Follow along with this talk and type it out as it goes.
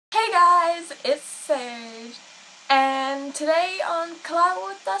it's Sage, and today on Collab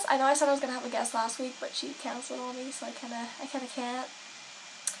with Us, I know I said I was gonna have a guest last week, but she canceled on me, so I kinda can't.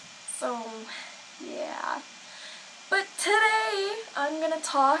 So yeah. But today I'm gonna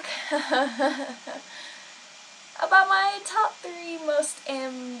talk about my top 3 most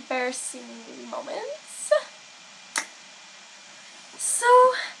embarrassing moments. So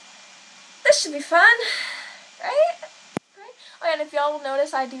this should be fun, right? Oh, and if y'all will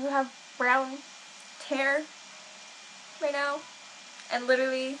notice, I do have brown hair right now. And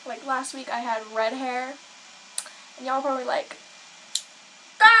literally, like last week, I had red hair. And y'all probably like,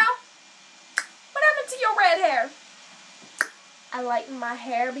 girl, what happened to your red hair? I lightened my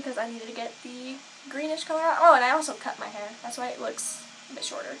hair because I needed to get the greenish color out. Oh, and I also cut my hair. That's why it looks a bit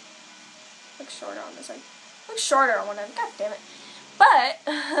shorter. Looks shorter on this side. Looks shorter on one end. God damn it. But,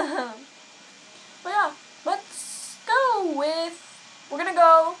 but yeah, let's go with, we're gonna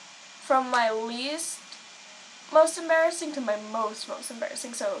go from my least most embarrassing to my most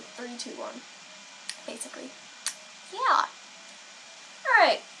embarrassing. So 3, 2, 1, basically. Yeah.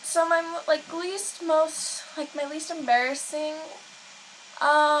 Alright, so my least embarrassing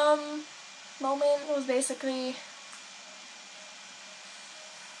moment was basically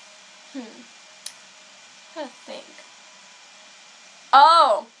I gotta think.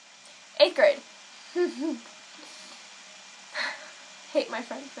 Oh, 8th grade. Hate my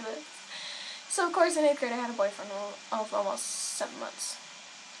friend for this. So of course in 8th grade I had a boyfriend of almost 7 months.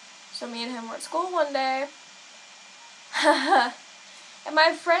 So me and him were at school one day. And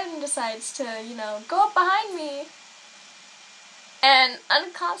my friend decides to, go up behind me and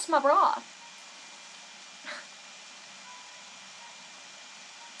unclasp my bra.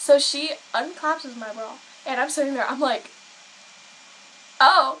 So she unclaspes my bra, and I'm sitting there, I'm like,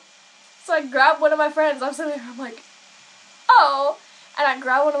 oh. So I grab one of my friends, I'm sitting there, I'm like, oh. And I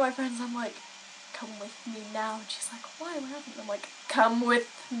grab one of my friends, I'm like, come with me now. And she's like, why, what happened? I'm like, come with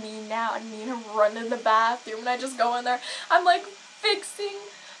me now. And me and her run in the bathroom, and I just go in there. I'm like fixing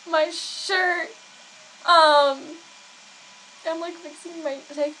my shirt. I'm like fixing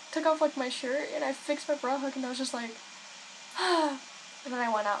took off like my shirt, and I fixed my bra hook, and I was just like, and then I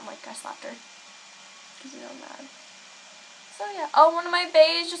went out and like I slapped her. Because I'm mad. So yeah. Oh, one of my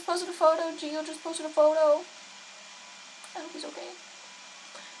baes just posted a photo. Gio just posted a photo. I hope he's okay.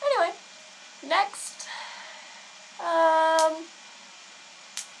 Anyway, next. I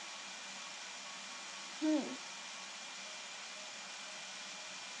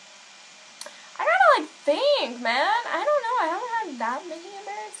gotta think, man. I don't know. I haven't had that many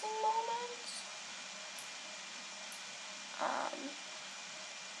embarrassing moments.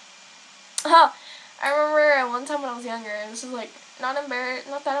 I remember one time when I was younger, and this is like not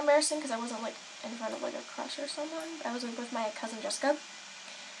that embarrassing because I wasn't like in front of like a crush or someone. I was with my cousin Jessica.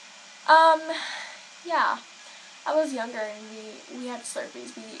 Yeah, I was younger and we had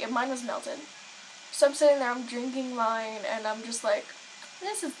Slurpees. Mine was melted. So I'm sitting there, I'm drinking mine, and I'm just like,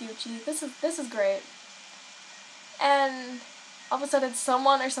 this is Gucci. This is great. And all of a sudden,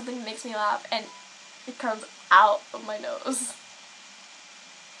 someone or something makes me laugh, and it comes out of my nose.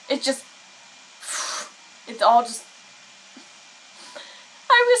 It's all just.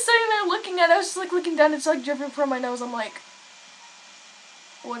 I was sitting there looking at it. I was just like looking down. It's like dripping from my nose. I'm like,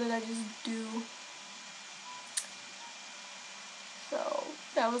 what did I just do? So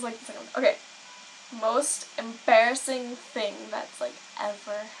that was like the second one. Okay. Most embarrassing thing that's like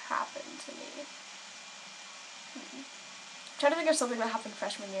ever happened to me. I'm trying to think of something that happened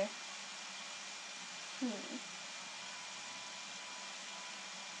freshman year.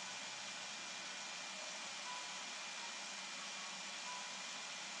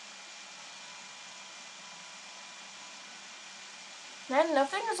 Man,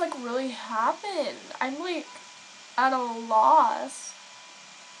 nothing has like really happened. I'm like at a loss.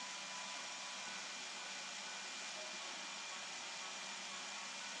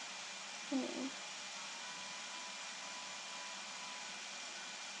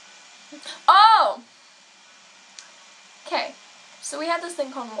 Oh! Okay, so we had this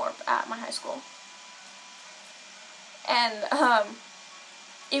thing called Morp at my high school. And,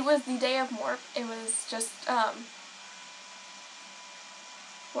 it was the day of Morp. It was just,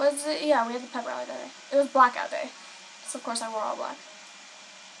 was it? Yeah, we had the pep rally that day. It was blackout day. So, of course, I wore all black.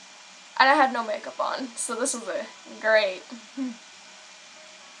 And I had no makeup on, so this was great.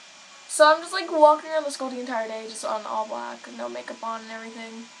 So I'm just, like, walking around the school the entire day, just on all black, no makeup on and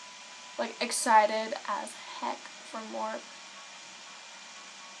everything. Like, excited as heck for Morp.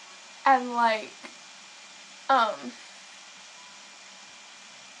 And, like,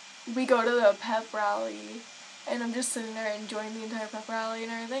 we go to the pep rally, and I'm just sitting there enjoying the entire pep rally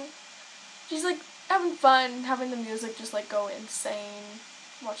and everything. she's like having fun, having the music just like go insane,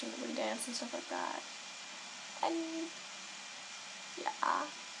 watching everybody dance and stuff like that. And yeah.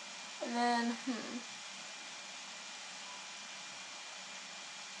 And then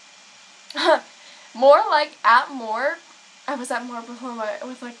more like at More. I was at More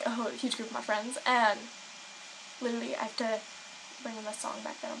with like a huge group of my friends, and literally I have to bring in the song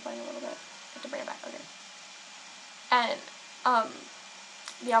back that I'm playing a little bit. I have to bring it back, okay. And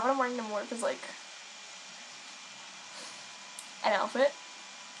the outfit I'm wearing to More is like an outfit.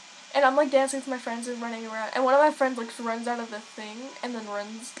 And I'm like dancing with my friends and running around, and one of my friends like runs out of the thing and then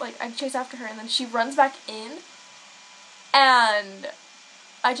runs, like I chase after her and then she runs back in, and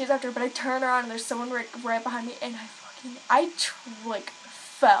I chase after her, but I turn around and there's someone right behind me, and I like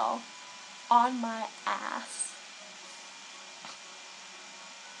fell on my ass.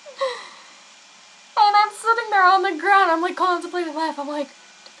 And I'm sitting there on the ground, I'm like contemplating life, I'm like,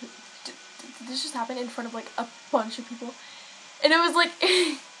 did this just happen in front of like a bunch of people? And it was like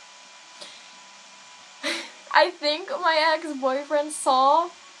I think my ex-boyfriend saw,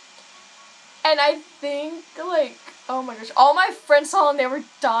 and I think, like, oh my gosh, all my friends saw and they were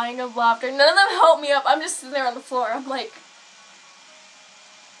dying of laughter. None of them helped me up. I'm just sitting there on the floor. I'm like,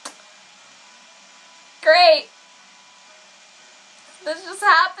 great. This just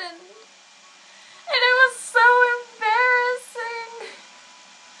happened. And it was so embarrassing.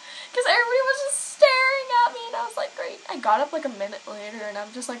 Because everybody was just staring at me, and I was like, great. I got up like a minute later, and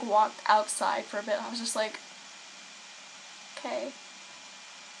I'm just like walked outside for a bit. I was just like, okay.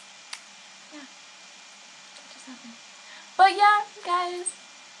 Yeah. That just happened. But yeah, guys,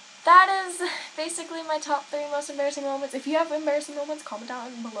 that is basically my top 3 most embarrassing moments. If you have embarrassing moments, comment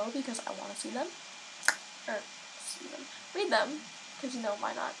down below because I want to see them. Or, see them. Read them, because you know,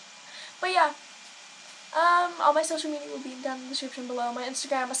 why not? But yeah, all my social media will be down in the description below. My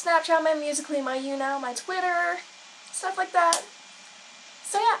Instagram, my Snapchat, my Musical.ly, my YouNow, my Twitter, stuff like that.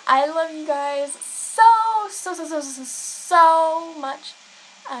 So yeah, I love you guys so much,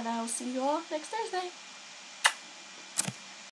 and I'll see you all next Thursday.